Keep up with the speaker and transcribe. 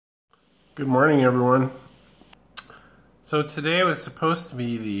Good morning, everyone. So today was supposed to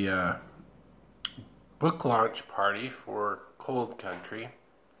be the book launch party for Cold Country.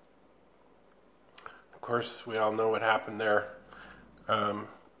 Of course, we all know what happened there.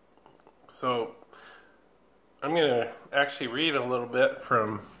 So I'm going to actually read a little bit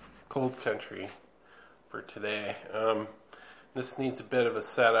from Cold Country for today. This needs a bit of a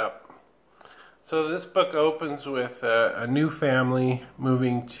setup. So this book opens with a new family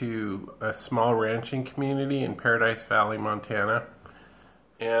moving to a small ranching community in Paradise Valley, Montana.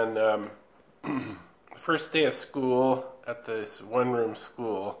 And the first day of school at this one-room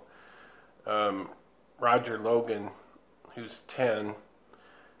school, Roger Logan, who's 10,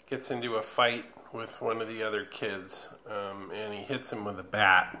 gets into a fight with one of the other kids, and he hits him with a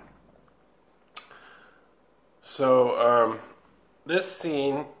bat. So this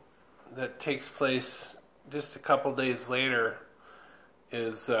scene that takes place just a couple days later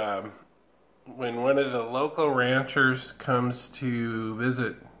is when one of the local ranchers comes to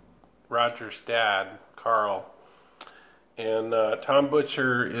visit Roger's dad, Carl. And Tom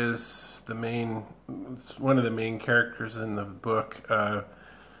Butcher is one of the main characters in the book.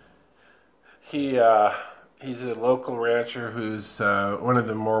 He's a local rancher who's one of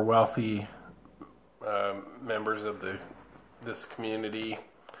the more wealthy members of this community.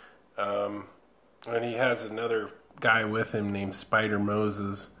 And he has another guy with him named Spider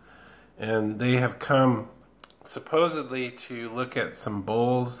Moses, and they have come supposedly to look at some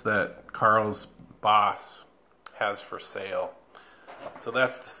bulls that Carl's boss has for sale. So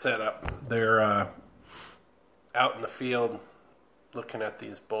that's the setup. They're out in the field looking at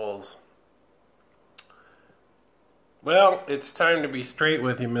these bulls. Well, it's time to be straight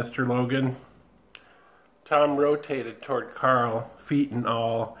with you, Mr. Logan. Tom rotated toward Carl, feet and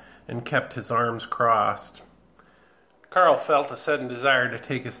all, and kept his arms crossed. Carl felt a sudden desire to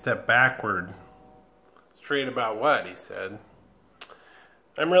take a step backward. Straight about what? He said.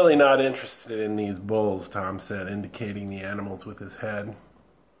 I'm really not interested in these bulls, Tom said, indicating the animals with his head.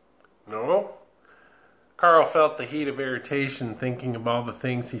 No? Carl felt the heat of irritation, thinking of all the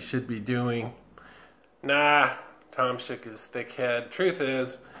things he should be doing. Nah, Tom shook his thick head. Truth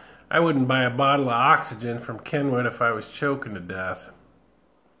is, I wouldn't buy a bottle of oxygen from Kenwood if I was choking to death.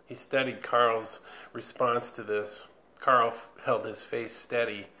 He studied Carl's response to this. Carl held his face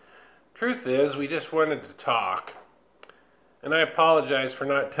steady. Truth is, we just wanted to talk. And I apologize for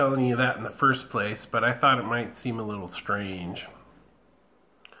not telling you that in the first place, but I thought it might seem a little strange.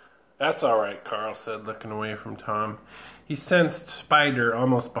 That's all right, Carl said, looking away from Tom. He sensed Spider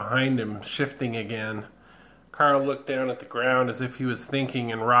almost behind him, shifting again. Carl looked down at the ground as if he was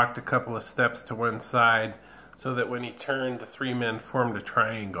thinking and rocked a couple of steps to one side, so that when he turned, the three men formed a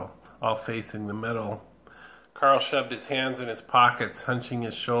triangle, all facing the middle. Carl shoved his hands in his pockets, hunching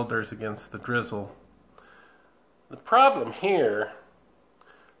his shoulders against the drizzle. The problem here,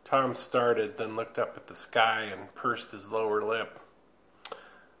 Tom started, then looked up at the sky and pursed his lower lip.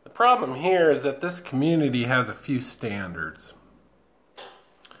 The problem here is that this community has a few standards.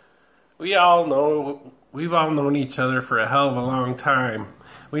 We've all known each other for a hell of a long time.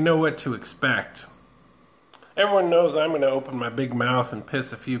 We know what to expect. Everyone knows I'm going to open my big mouth and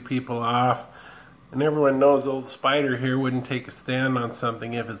piss a few people off. And everyone knows old Spider here wouldn't take a stand on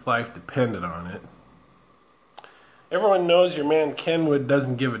something if his life depended on it. Everyone knows your man Kenwood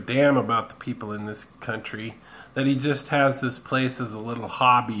doesn't give a damn about the people in this country. That he just has this place as a little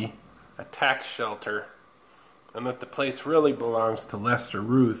hobby, a tax shelter. And that the place really belongs to Lester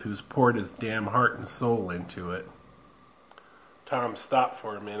Ruth, who's poured his damn heart and soul into it. Tom stopped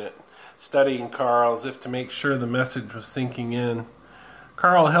for a minute, studying Carl as if to make sure the message was sinking in.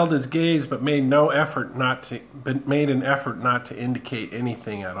 Carl held his gaze but made an effort not to indicate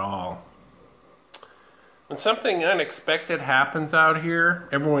anything at all. When something unexpected happens out here,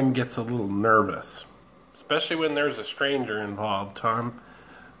 everyone gets a little nervous, especially when there's a stranger involved.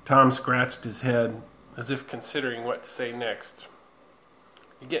 Tom scratched his head as if considering what to say next.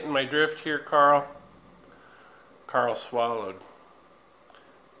 You getting my drift here, Carl? Carl swallowed.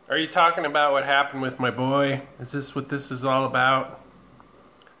 Are you talking about what happened with my boy? Is this what this is all about?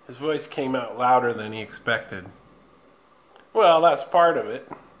 His voice came out louder than he expected. Well, that's part of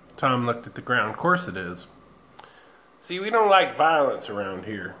it. Tom looked at the ground. Of course it is. See, we don't like violence around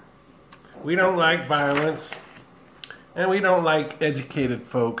here. We don't like violence, and we don't like educated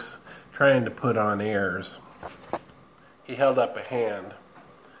folks trying to put on airs. He held up a hand.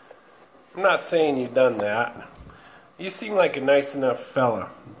 I'm not saying you've done that. You seem like a nice enough fella,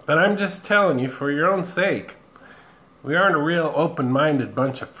 but I'm just telling you for your own sake. We aren't a real open-minded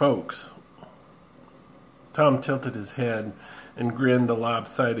bunch of folks. Tom tilted his head and grinned a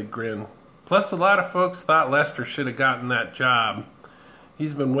lopsided grin. Plus, a lot of folks thought Lester should have gotten that job.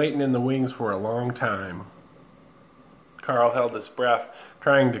 He's been waiting in the wings for a long time. Carl held his breath,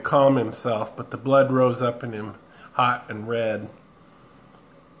 trying to calm himself, but the blood rose up in him, hot and red.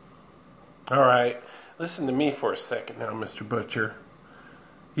 All right, listen to me for a second now, Mr. Butcher.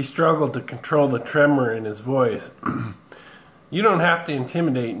 He struggled to control the tremor in his voice. You don't have to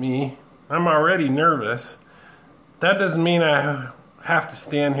intimidate me. I'm already nervous. That doesn't mean I have to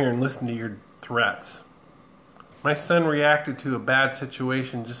stand here and listen to your threats. My son reacted to a bad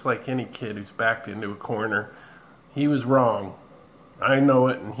situation just like any kid who's backed into a corner. He was wrong. I know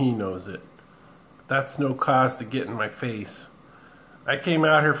it and he knows it. That's no cause to get in my face. I came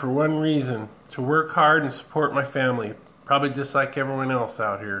out here for one reason, to work hard and support my family, probably just like everyone else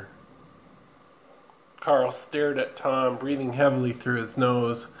out here. Carl stared at Tom, breathing heavily through his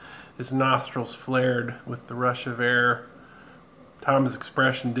nose. His nostrils flared with the rush of air. Tom's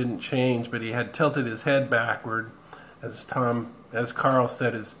expression didn't change, but he had tilted his head backward as Carl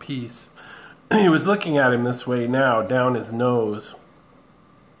said his piece. He was looking at him this way now, down his nose.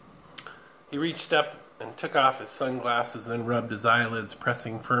 He reached up and took off his sunglasses, then rubbed his eyelids,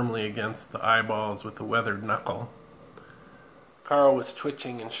 pressing firmly against the eyeballs with a weathered knuckle. Carl was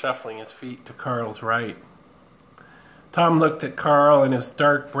twitching and shuffling his feet to Carl's right. Tom looked at Carl, and his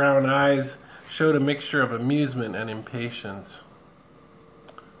dark brown eyes showed a mixture of amusement and impatience.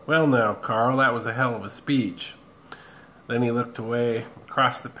 Well now, Carl, that was a hell of a speech. Then he looked away,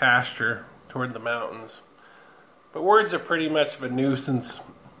 across the pasture, toward the mountains. But words are pretty much of a nuisance.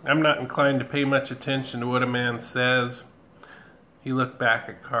 I'm not inclined to pay much attention to what a man says. He looked back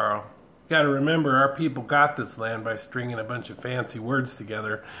at Carl. You gotta remember, our people got this land by stringing a bunch of fancy words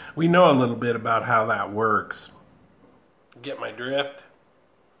together. We know a little bit about how that works. Get my drift?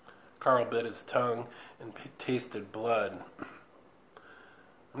 Carl bit his tongue and tasted blood.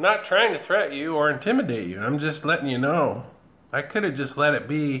 I'm not trying to threaten you or intimidate you. I'm just letting you know. I could have just let it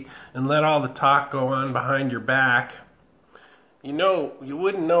be and let all the talk go on behind your back. You know, you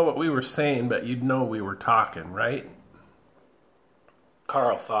wouldn't know what we were saying, but you'd know we were talking, right?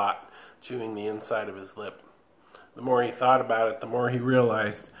 Carl thought, chewing the inside of his lip. The more he thought about it, the more he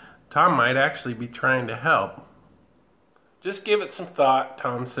realized Tom might actually be trying to help. Just give it some thought,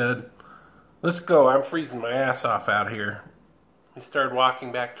 Tom said. Let's go, I'm freezing my ass off out here. He started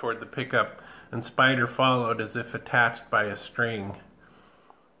walking back toward the pickup, and Spider followed as if attached by a string.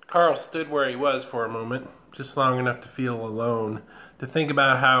 Carl stood where he was for a moment, just long enough to feel alone, to think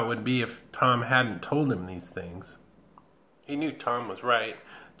about how it would be if Tom hadn't told him these things. He knew Tom was right,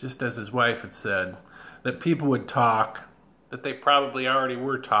 just as his wife had said, that people would talk, that they probably already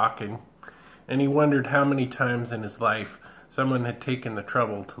were talking, and he wondered how many times in his life someone had taken the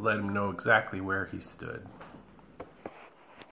trouble to let him know exactly where he stood.